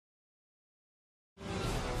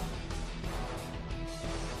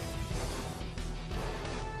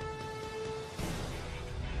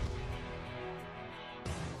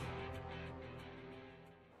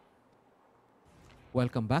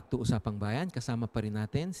Welcome back to Usapang Bayan. Kasama pa rin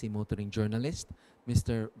natin si motoring journalist,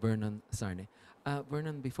 Mr. Vernon Sarne.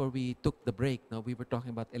 Vernon, before we took the break, no, we were talking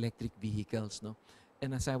about electric vehicles. No?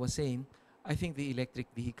 And as I was saying, I think the electric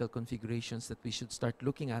vehicle configurations that we should start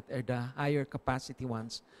looking at are the higher capacity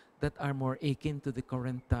ones that are more akin to the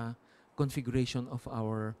current configuration of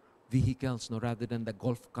our vehicles, no, rather than the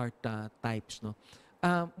golf cart types. No?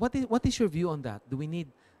 What is your view on that? Do we need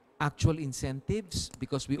actual incentives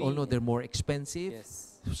because we all know they're more expensive,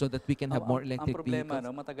 Yes. so that we can have more Ang electric problema, vehicles?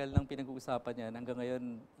 no, matagal nang pinag-uusapan yan. Hanggang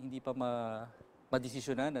ngayon, hindi pa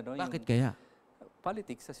madesisyonan. Ano, Bakit yung kaya?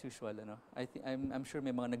 politics as usual. Ano. I'm sure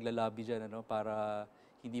may mga naglalobby dyan, ano, para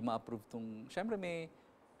hindi ma-approve tong... Siyempre,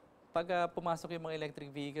 pag pumasok yung mga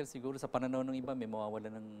electric vehicles, siguro sa pananaw ng iba, may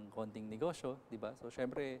mawawala ng konting negosyo, di ba? So,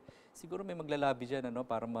 siyempre, siguro may maglalobby dyan, ano,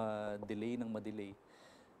 para ma-delay.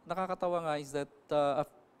 Nakakatawa nga is that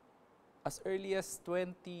as early as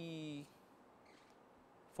 2014,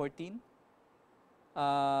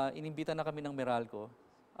 inimbita na kami ng Meralco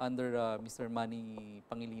under Mr. Manny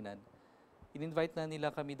Pangilinan. In-invite na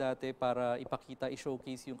nila kami dati para ipakita,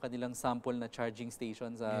 i-showcase yung kanilang sample na charging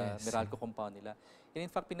station sa Yes. Meralco compound nila. And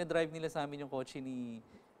in fact, pinadrive nila sa amin yung kotse ni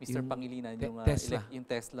Mr. Yung Pangilinan, yung Tesla. yung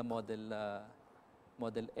Tesla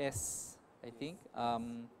Model S, I think.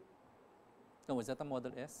 No, was that a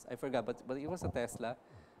Model S? I forgot, but it was a Tesla.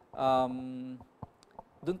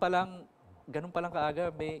 Doon pa lang, ganun pa lang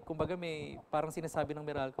kaaga, kumbaga parang sinasabi ng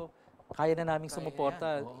Meralco, kaya na naming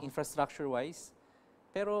sumuporta infrastructure-wise.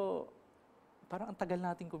 Pero parang ang tagal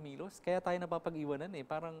nating kumilos, kaya tayo napapag-iwanan eh.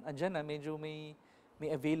 Parang andyan na, medyo may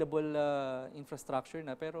available infrastructure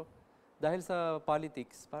na, pero dahil sa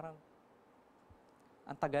politics, parang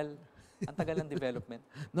ang tagal ng development.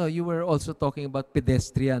 No, you were also talking about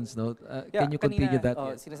pedestrians, no? Can you continue that?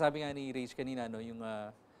 Yes. Sinasabi nga ni Rage kanina, no,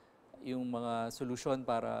 yung mga solusyon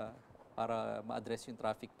para ma-address yung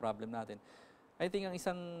traffic problem natin. I think ang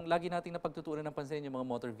isang lagi nating napagtutuunan ng pansin yung mga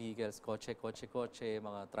motor vehicles, kotse,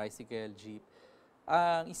 mga tricycle, jeep.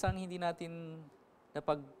 Ang isang hindi natin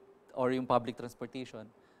or yung public transportation,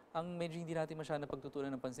 ang medyo hindi natin masyadong napagtutuunan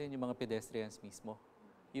ng pansin yung mga pedestrians mismo.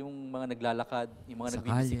 Yung mga naglalakad, yung mga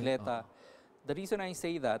nagbibisikleta. The reason I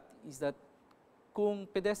say that is that kung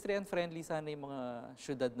pedestrian-friendly sana yung mga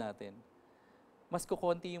syudad natin, mas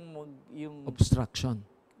kukonti yung Obstruction.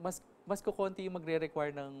 mas kukonti yung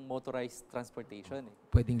magre-require ng motorized transportation. Eh.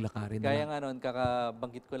 Pwedeng lakarin na Gaya lang. nga nun,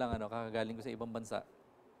 kakabanggit ko lang, kakagaling ko sa ibang bansa.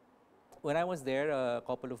 When I was there a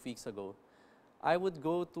couple of weeks ago, I would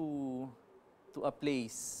go to a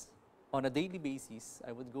place on a daily basis.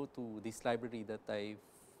 I would go to this library that I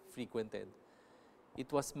frequented.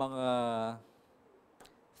 It was mga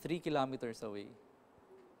 3 kilometers away,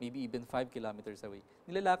 maybe even 5 kilometers away.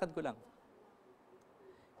 Nilalakad ko lang.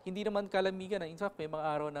 Hindi naman kalamigan. In fact, may mga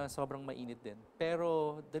araw na sobrang mainit din.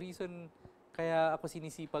 Pero the reason kaya ako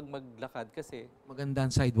sinisipag maglakad kasi Maganda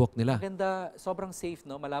ang sidewalk nila. maganda, sobrang safe,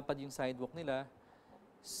 no? Malapad yung sidewalk nila.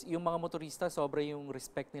 Yung mga motorista, sobra yung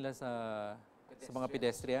respect nila sa mga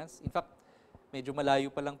pedestrians. In fact, medyo malayo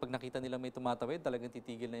pa lang pag nakita nila may tumatawid, talagang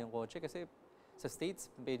titigil na yung kotse kasi sa States,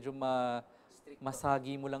 medyo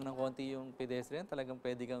masagi mo lang ng konti yung pedestrian, talagang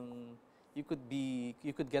pwede kang you could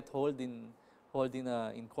get hold in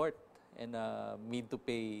court and made to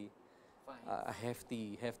pay a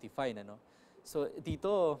hefty fine, ano. So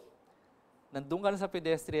dito nandun ka na sa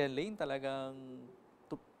pedestrian lane, talagang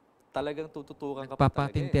tututukan ka pa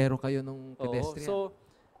talaga. Papatintero kayo nung Oo. pedestrian. So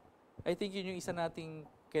I think yun yung isa nating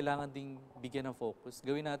kailangan ding bigyan ng focus.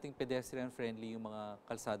 Gawin nating pedestrian friendly yung mga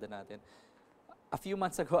kalsada natin. A few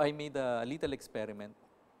months ago, I made a little experiment.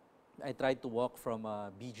 I tried to walk from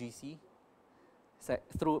BGC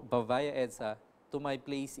through via EDSA to my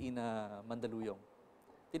place in Mandaluyong.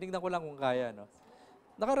 Tinignan ko lang kung kaya, no.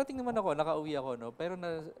 Nakarating naman ako, nakauwi ako, no. Pero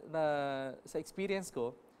sa experience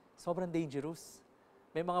ko, sobrang dangerous.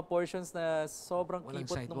 May mga portions na sobrang Walang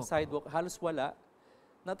kipot ng sidewalk. sidewalk, halos wala.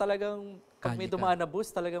 Na talagang pag may Kalye ka. dumaan na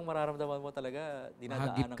bus, talagang mararamdaman mo talaga,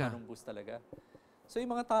 dinadaanan ka ng bus talaga. So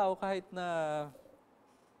yung mga tao, kahit na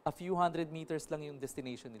a few hundred meters lang yung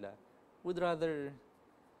destination nila, would rather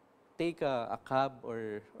take a cab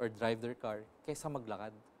or drive their car kaysa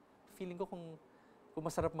maglakad. Feeling ko kung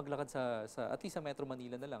masarap maglakad sa at least sa Metro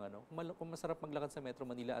Manila na lang, ano? Kung masarap maglakad sa Metro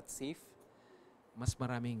Manila at safe, Mas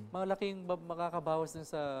maraming malaking makakabawas din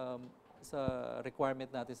sa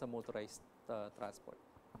requirement natin sa motorized transport.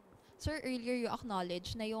 Sir, earlier you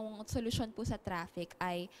acknowledge na yung solusyon po sa traffic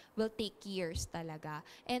will take years talaga.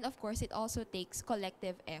 And of course, it also takes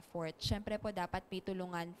collective effort. Siyempre po dapat may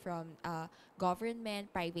tulungan from government,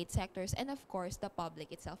 private sectors, and of course, the public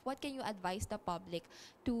itself. What can you advise the public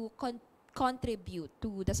to contribute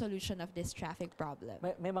to the solution of this traffic problem?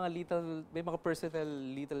 May mga personal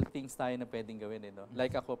little things tayo na pwedeng gawin, no?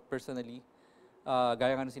 Like ako, personally,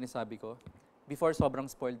 gaya nga ng sinasabi ko, before sobrang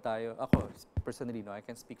spoiled tayo, ako, personally, no, I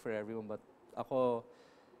can't speak for everyone, but ako,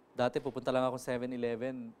 dati pupunta lang ako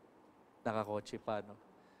 7-Eleven, nakakotse pa, no?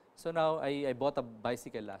 So now, I bought a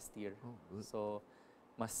bicycle last year. Oh, good. So,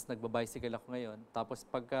 mas nagbabicycle ako ngayon. Tapos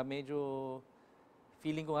pagka medyo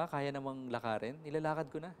feeling ko nga kaya namang lakarin, nilalakad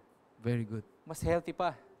ko na. Very good. Mas healthy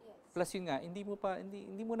pa. Plus yun nga, hindi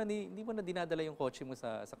mo na dinadala yung kotse mo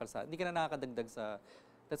sa kalsada. Hindi ka na nakakadagdag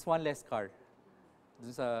that's one less car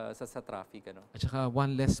dun sa traffic, ano. At saka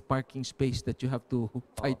one less parking space that you have to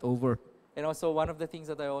fight over. And also one of the things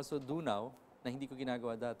that I also do now na hindi ko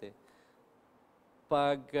ginagawa dati,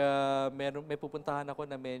 pag may pupuntahan ako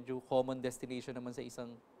na medyo common destination naman sa isang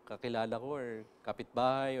kakilala ko or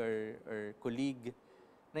kapitbahay or colleague,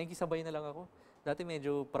 nakikisabay na lang ako. Dati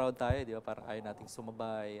medyo proud tayo, di ba? Parang ayaw nating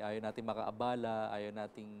sumabay, ayaw nating makaabala, ayaw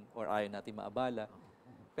nating maabala.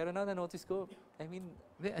 Pero now na-notice ko, I mean,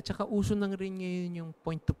 At saka uso nang rin ngayon yung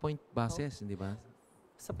point-to-point buses, di ba?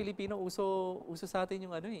 sa Pilipino, uso sa atin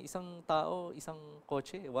yung isang tao, isang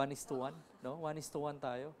kotse, 1:1, no? 1:1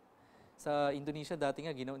 tayo. Sa Indonesia, dati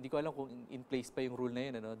nga, hindi ko alam kung in place pa yung rule na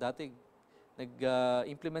yun, ano? Dati,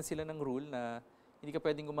 nag-implement sila ng rule na hindi ka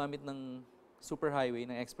pwedeng gumamit ng superhighway,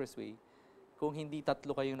 ng expressway, kung hindi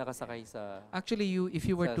tatlo kayong nakasakay sa... Actually, if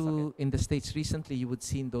you were in the States recently, you would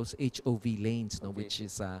seen those HOV lanes, no, Okay. which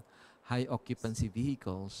is high occupancy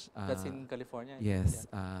vehicles. That's in California? Yes,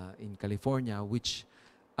 in California, which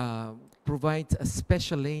provides a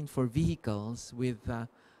special lane for vehicles with, I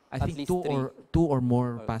At think, least two or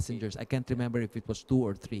more Okay. passengers. I can't remember if it was 2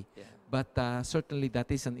 or 3. Yeah. But certainly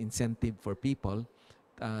that is an incentive for people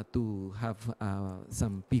to have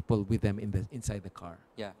some people with them inside the car.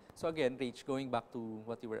 Yeah. So again, Rach, going back to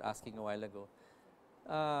what you were asking a while ago,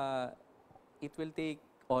 it will take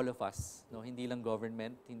all of us, no? Hindi lang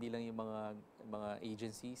government, hindi lang yung mga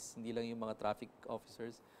agencies, hindi lang yung mga traffic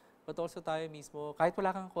officers, but also tayo mismo. Kahit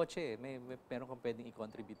wala kang kotse, meron kang pwedeng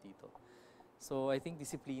i-contribute dito. So I think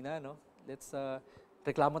disiplina, no? Let's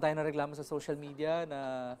reklamo tayo na reklamo sa social media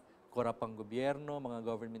na korap ang gobyerno, mga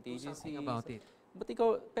government agencies. Something about it.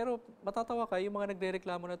 Pero matatawa ka, yung mga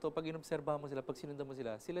nagre-reklamo na to, pag inobserbahan mo sila, pag sinundan mo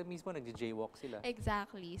sila mismo nagje-jaywalk sila.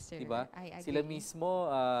 Exactly, sir. Diba? I agree. Sila mismo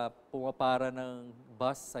pumapara ng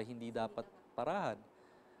bus sa hindi dapat parahan.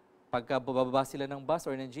 Pagka bababa sila ng bus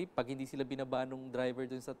or ng jeep, pag hindi sila binabaan ng driver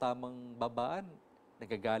dun sa tamang babaan,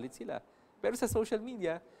 nagagalit sila. Pero sa social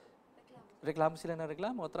media, reklamo sila ng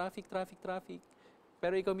reklamo, traffic.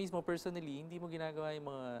 Pero ikaw mismo, personally, hindi mo ginagawa yung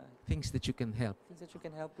mga Things that you can help. things that you can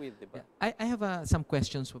help with, di ba? Yeah. I have some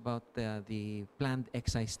questions about the planned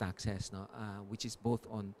excise taxes, no, which is both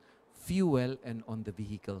on fuel and on the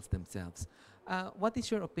vehicles themselves. What is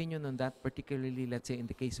your opinion on that, particularly, let's say, in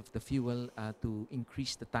the case of the fuel, to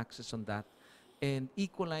increase the taxes on that and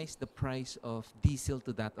equalize the price of diesel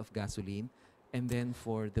to that of gasoline, and then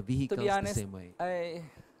for the vehicles honest, the same way?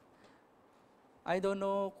 I don't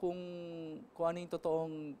know kung ano yung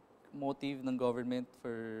totoong motive ng government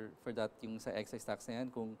for that, yung sa excise tax na yan,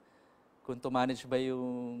 kung to manage ba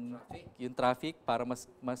yung traffic para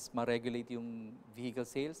mas ma-regulate yung vehicle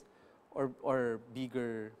sales or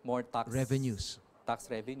more tax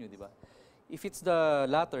revenue, di ba? If it's the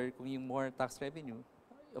latter, kung yung more tax revenue,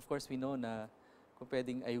 of course we know na kung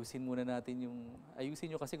pwedeng ayusin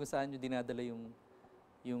nyo kasi kung saan nyo dinadala yung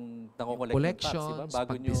nako-collect ng tax, diba?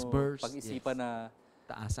 Bago nyo pag-isipan na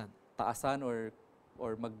taasan or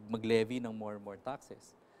mag-levy ng more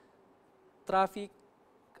taxes. Traffic,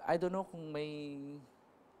 I don't know,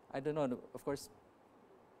 of course,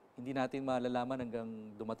 hindi natin malalaman hanggang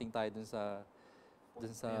dumating tayo dun sa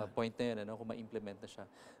point na yun, ano, kung ma-implement na siya.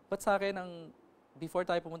 But sa akin, before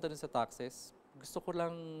tayo pumunta dun sa taxes, gusto ko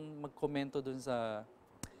lang magkomento dun sa,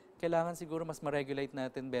 kailangan siguro mas ma-regulate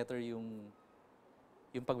natin better yung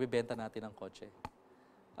pagbebenta natin ng kotse.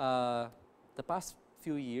 The past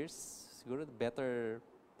few years, siguro the better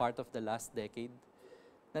part of the last decade,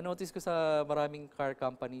 na-notice ko sa maraming car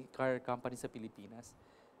company sa Pilipinas,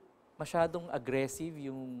 masyadong aggressive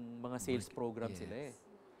yung mga sales programs sila eh.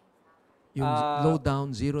 Yung low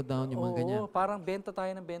down, zero down, yung mga ganyan. Oo, parang benta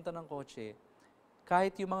tayo ng benta ng kotse.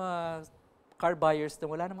 Kahit yung mga car buyers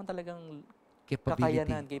na wala naman talagang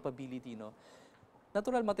kakayanan, capability, no?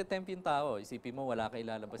 Natural, matitempt yung tao. Isipin mo, wala kang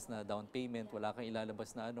ilalabas na down payment, wala kang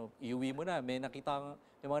ilalabas na iuwi mo na. May mga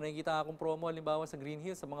nakikita akong promo, halimbawa sa Green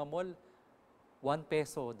Hills, sa mga mall, 1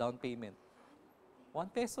 peso down payment. 1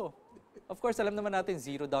 peso. Of course, alam naman natin,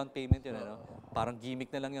 zero down payment yun. Ano? Parang gimmick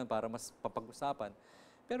na lang yun para mas papag-usapan.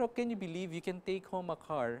 Pero can you believe you can take home a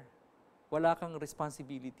car wala kang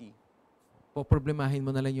responsibility. Poproblemahin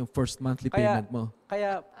mo na lang yung first monthly payment mo.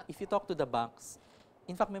 Kaya, if you talk to the banks,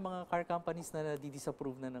 in fact, may mga car companies na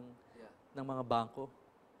disapprove na ng mga bangko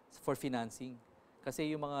for financing.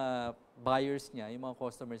 Kasi yung mga buyers niya, yung mga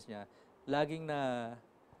customers niya, laging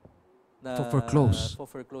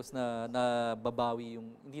foreclose na babawi yung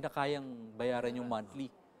hindi na kayang bayaran yung monthly.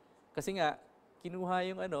 Kasi nga kinuha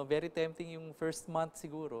yung very tempting yung first month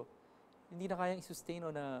siguro, hindi na kayang i-sustain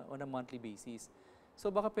on a monthly basis. So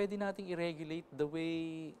baka pwede nating i-regulate the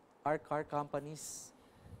way our car companies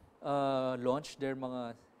launch their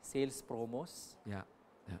mga sales promos. Yeah.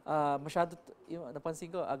 Masyado yung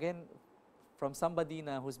napansin ko again from somebody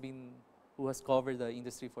na who has covered the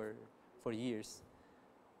industry for years.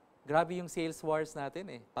 Grabe yung sales wars natin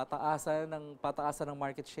eh. Pataasan ng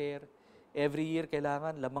market share. Every year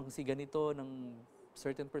kailangan lamang si ganito ng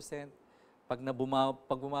certain percent. Pag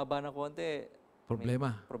bumaba ng konti,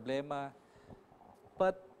 Problema. Problema.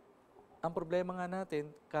 But ang problema nga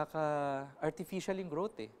natin, artificial yung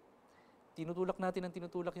growth eh. Tinutulak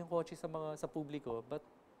yung kotse sa publiko, but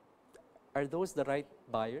are those the right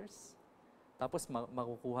buyers? Tapos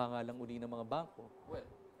makukuha nga lang uli ng mga bangko. Well,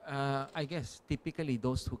 I guess typically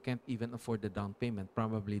those who can't even afford the down payment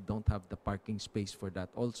probably don't have the parking space for that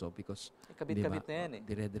also because Kabit-kabit na yan eh.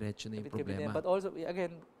 Dire-diretso na yung Kabit-kabit na yan. problema. But also,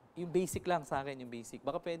 again, yung basic lang sa akin, yung basic.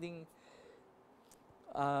 Baka pwedeng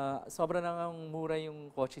sobra na ang mura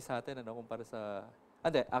yung kotse sa atin kumpara sa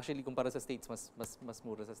actually kumpara sa States mas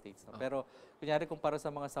mura sa States. No? Pero kunyari kumpara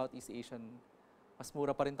sa mga Southeast Asian, mas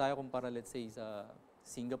mura pa rin tayo kumpara let's say sa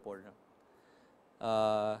Singapore. No?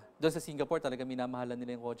 Doon sa Singapore talaga minamahalan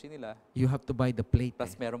nila yung kotse nila. You have to buy the plate.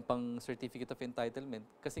 Plus meron pang certificate of entitlement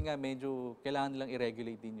kasi nga medyo kailangan nilang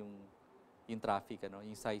i-regulate din yung traffic,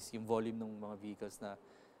 yung size, yung volume ng mga vehicles na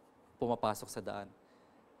pumapasok sa daan.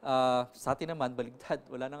 Sa atin naman, baligtad.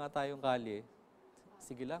 Wala na nga tayong kalye.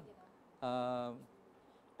 Sige lang.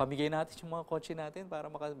 Pamigay natin yung mga kotse natin para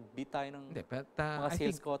makabit tayo ng mga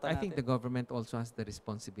sales quota natin. I think the government also has the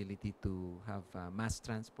responsibility to have mass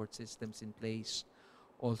transport systems in place,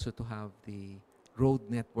 also to have the road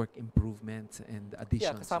network improvements and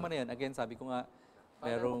additions. Yeah, kasama na yan. Again, sabi ko nga,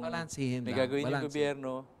 may gagawin yung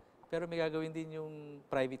gobyerno, pero may gagawin din yung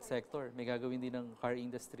private sector. May gagawin din ng car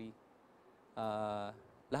industry.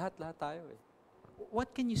 Lahat tayo eh.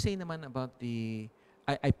 What can you say naman about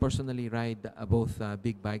I personally ride both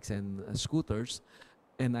big bikes and scooters,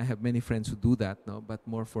 and I have many friends who do that, but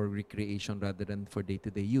more for recreation rather than for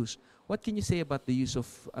day-to-day use. What can you say about the use of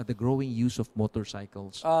the growing use of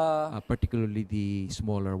motorcycles, particularly the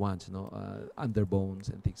smaller ones,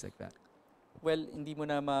 underbones and things like that? Well, hindi mo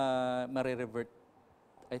na ma-revert.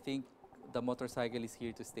 I think the motorcycle is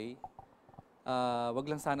here to stay. Wag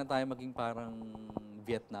lang sana tayo maging parang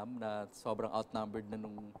Vietnam na sobrang outnumbered na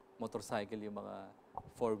nung motorcycle yung mga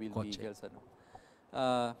four-wheel vehicles.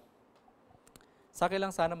 Sa akin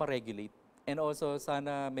lang sana ma-regulate. And also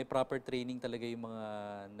sana may proper training talaga yung mga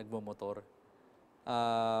nagmamotor.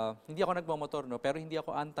 Hindi ako nagmamotor, pero hindi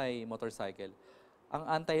ako anti-motorcycle. Ang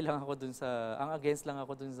against lang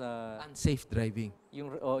ako dun sa unsafe driving.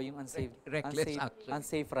 Yung unsafe, Reckless action.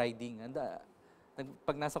 unsafe riding.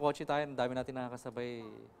 Pag nasa kotse tayo, ang dami natin nakakasabay.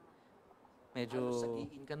 Medyo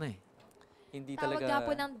sagiin ka na eh. Hindi Tawag talaga. nga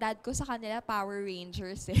po ng dad ko sa kanila, Power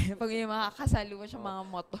Rangers eh. Pag may mga kasalo sa mga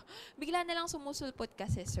moto. Bigla na lang sumusulpot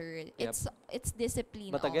kasi, sir. It's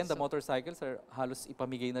discipline But again, also. the motorcycles are halos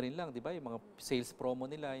ipamigay na rin lang, di ba? Yung mga sales promo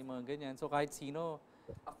nila, yung mga ganyan. So kahit sino.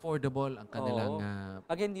 Affordable ang kanilang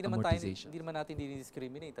again, hindi amortization. naman natin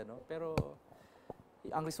dinidiscriminate, Pero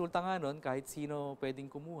ang resulta nga nun, kahit sino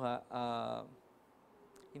pwedeng kumuha,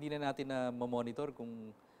 hindi na natin na mamonitor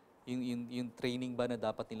kung yung training ba na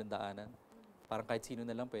dapat nilang daanan. Parang kahit sino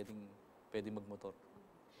na lang pwedeng magmotor.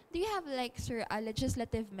 Do you have sir, a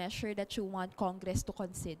legislative measure that you want Congress to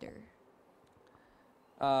consider?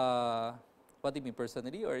 What do you mean,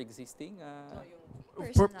 personally or existing?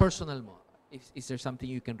 Personal mo. Is there something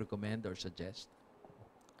you can recommend or suggest?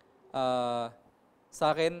 Sa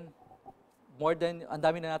akin, ang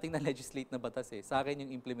dami na nating na-legislate na batas eh. Sa akin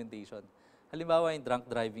yung implementation. Halimbawa yung drunk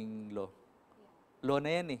driving law. Law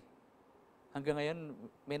na yan eh. Hanggang ngayon,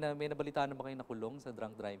 may nabalitaan na ba kayo nakulong sa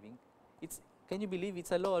drunk driving? Can you believe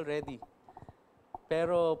it's a law already?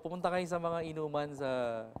 Pero pumunta kayo sa mga inuman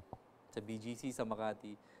sa BGC, sa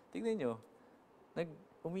Makati. Tingnan nyo,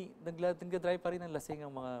 nag-drive pa rin ng lasing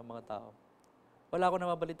ang mga tao. Wala ako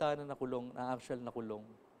namabalitaan na nakulong, na actual nakulong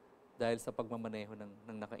dahil sa pagmamaneho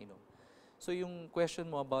ng nakainom. So yung question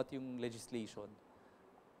mo about yung legislation,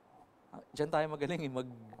 diyan tayo magaling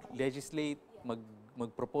mag-legislate,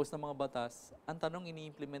 mag-propose ng mga batas. Ang tanong,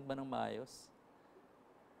 ini-implement ba ng maayos?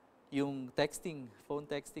 Yung texting, phone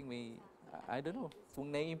texting, I don't know, kung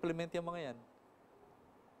nai-implement yung mga yan.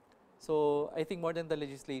 So, I think more than the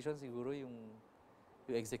legislation, siguro yung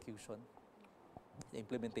execution, the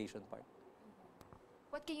implementation part.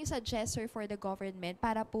 What can you suggest, sir, for the government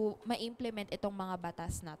para po ma-implement itong mga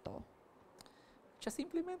batas na to? Just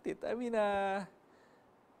implement it. I mean,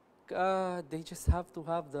 they just have to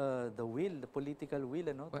have the will, the political will,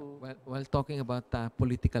 ano? While talking about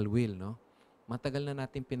political will, no? Matagal na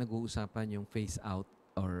natin pinag-uusapan yung phase out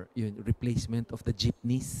or yung replacement of the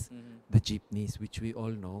jeepneys. The jeepneys, which we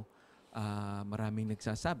all know, maraming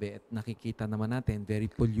nagsasabi at nakikita naman natin,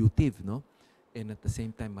 very pollutive, no? And at the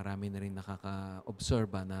same time, marami na rin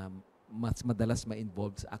nakaka-obserba na mas madalas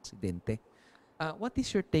ma-involve sa aksidente. What is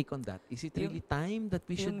your take on that? Is it really time that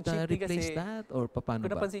we should replace that? Or paano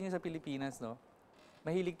Kung ba? napansin niyo sa Pilipinas, no?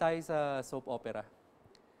 Mahilig tayo sa soap opera.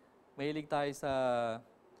 Mahilig tayo sa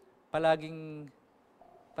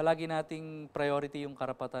palagi nating priority yung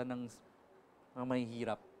karapatan ng mga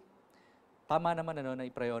mahihirap. Tama naman na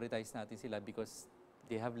i-prioritize natin sila because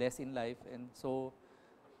they have less in life and so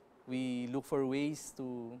we look for ways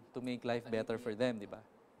to make life better for them, di ba?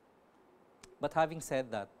 But having said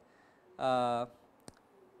that,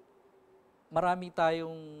 marami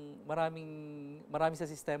sa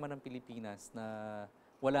sistema ng Pilipinas na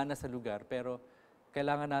wala na sa lugar pero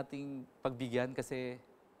kailangan nating pagbigyan kasi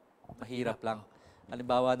mahirap lang.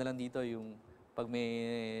 Halimbawa na lang dito yung pag may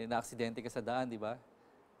na-aksidente ka sa daan, di ba?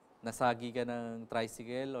 Nasagi ka ng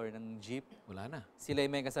tricycle or ng jeep. Wala na. Sila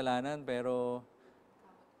may kasalanan pero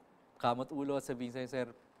kamot ulo at sabihin sa'yo, sir,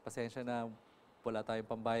 pasensya na, wala tayong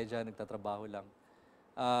pambayad dyan, nagtatrabaho lang.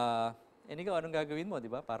 And ikaw, anong gagawin mo, di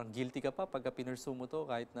ba? Parang guilty ka pa pagka pinursu mo to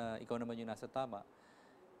kahit na ikaw naman yung nasa tama.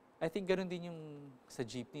 I think ganun din yung sa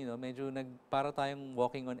jeepney, no? Medyo para tayong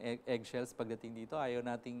walking on eggshells pagdating dito. Ayaw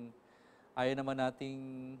naman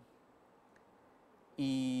nating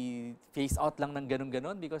i-face out lang ng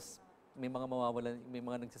ganun-ganon because may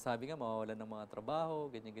mga nagsasabi nga mawawalan ng mga trabaho,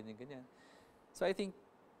 ganyan. So I think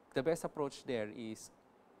the best approach there is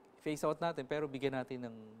face out natin pero bigyan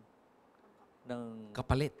natin ng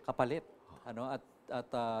kapalit ano at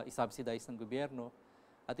i-subsidize ng gobyerno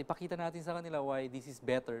at ipakita natin sa kanila why this is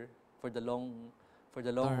better for the long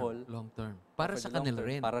haul. Long term. Para sa kanila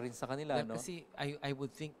rin. Para rin sa kanila, no? Kasi I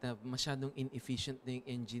would think na masyadong inefficient na yung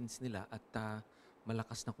engines nila at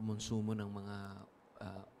malakas na kumonsumo ng mga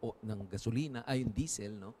ng gasolina, yung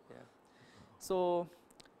diesel, no? Yeah. So,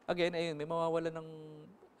 again, ayun, may mawawalan ng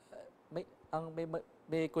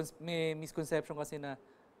may misconception kasi na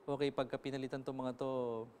okay, pagka pinalitan tong mga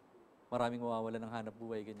to, maraming mawawalan ng hanap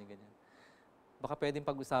buhay, ganyan. Baka pwedeng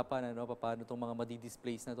pag-usapan, paano itong mga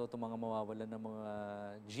madi-displace na to, itong mga mawawalan ng mga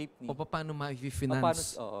jeepney. O paano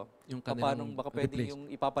ma-finance yung kanilang baka pwedeng yung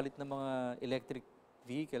ipapalit ng mga electric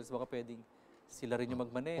vehicles, baka pwedeng sila rin yung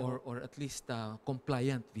magmaneho. Or at least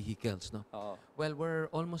compliant vehicles, no? Oo. Well, we're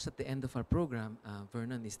almost at the end of our program.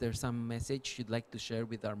 Vernon, is there some message you'd like to share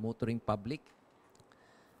with our motoring public?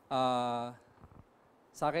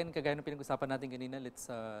 Sa akin, kagaya ng pinag-usapan natin kanina, let's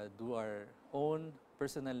do our own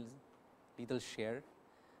personal little share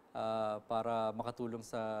para makatulong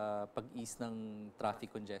sa pag-ease ng traffic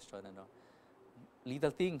congestion.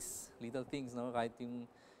 Little things, no? Kahit yung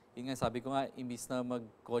nga, sabi ko nga, imbis na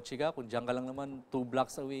mag-kotse ka, kung diyan ka lang naman, 2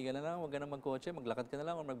 blocks away ka na lang, huwag ka na mag-kotse, maglakad ka na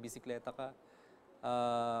lang o magbisikleta ka.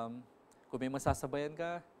 Kung may masasabayan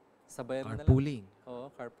ka, sabayan mo na lang. Carpooling.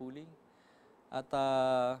 Oo, carpooling. At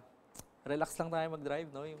relax lang tayo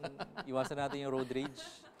mag-drive, no? Yung iwasan natin yung road rage.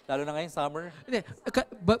 Lalo na ngayon, summer.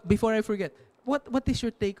 But before I forget, what is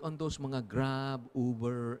your take on those mga Grab,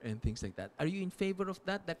 Uber, and things like that? Are you in favor of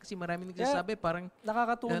that? Kasi maraming nagsasabi, parang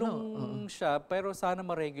nakakatulong siya, pero sana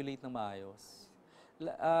ma-regulate ng maayos.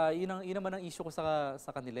 Yun naman ang issue ko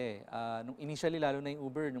sa kanila eh. Nung initially, lalo na yung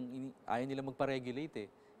Uber, ayaw nila magpa-regulate eh.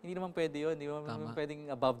 Hindi naman pwede yun. Hindi naman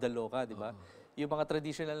pwedeng above the law ka, di ba? Yung mga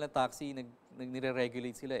traditional na taxi,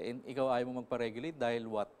 nire-regulate sila. And ikaw ayaw mo magpa-regulate dahil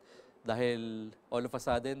what? Dahil all of a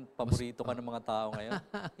sudden, paborito ka ng mga tao ngayon.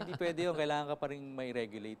 Hindi pwede yun. Kailangan ka pa rin may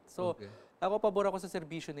regulate. So, ako pabor ako sa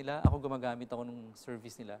serbisyo nila. Ako gumagamit ako ng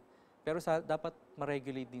service nila. Pero dapat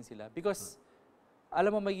ma-regulate din sila. Because, alam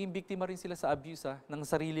mo, magiging biktima rin sila sa abuse ng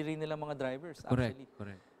sarili rin nilang mga drivers. Correct.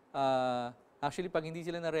 Actually, pag hindi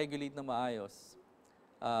sila na-regulate na maayos,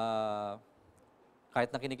 kahit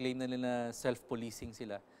na kiniklaim na nila self-policing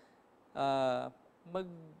sila,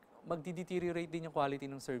 magdi-deteriorate din yung quality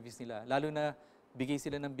ng service nila. Lalo na bigay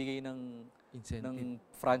sila ng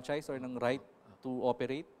franchise or ng right to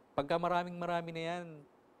operate. Pagka marami na yan,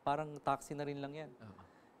 parang taxi na rin lang yan.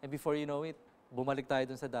 And before you know it, bumalik tayo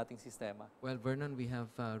dun sa dating sistema. Well, Vernon, we have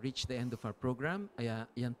reached the end of our program.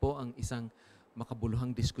 Yan po ang isang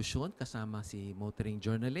makabuluhang diskusyon kasama si motoring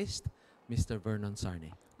journalist, Mr. Vernon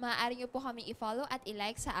Sarne. Maaari niyo po kami i-follow at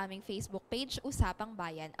i-like sa aming Facebook page, Usapang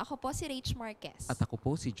Bayan. Ako po si Rach Marquez. At ako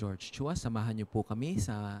po si George Chua. Samahan niyo po kami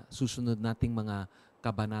sa susunod nating mga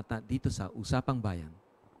kabanata dito sa Usapang Bayan.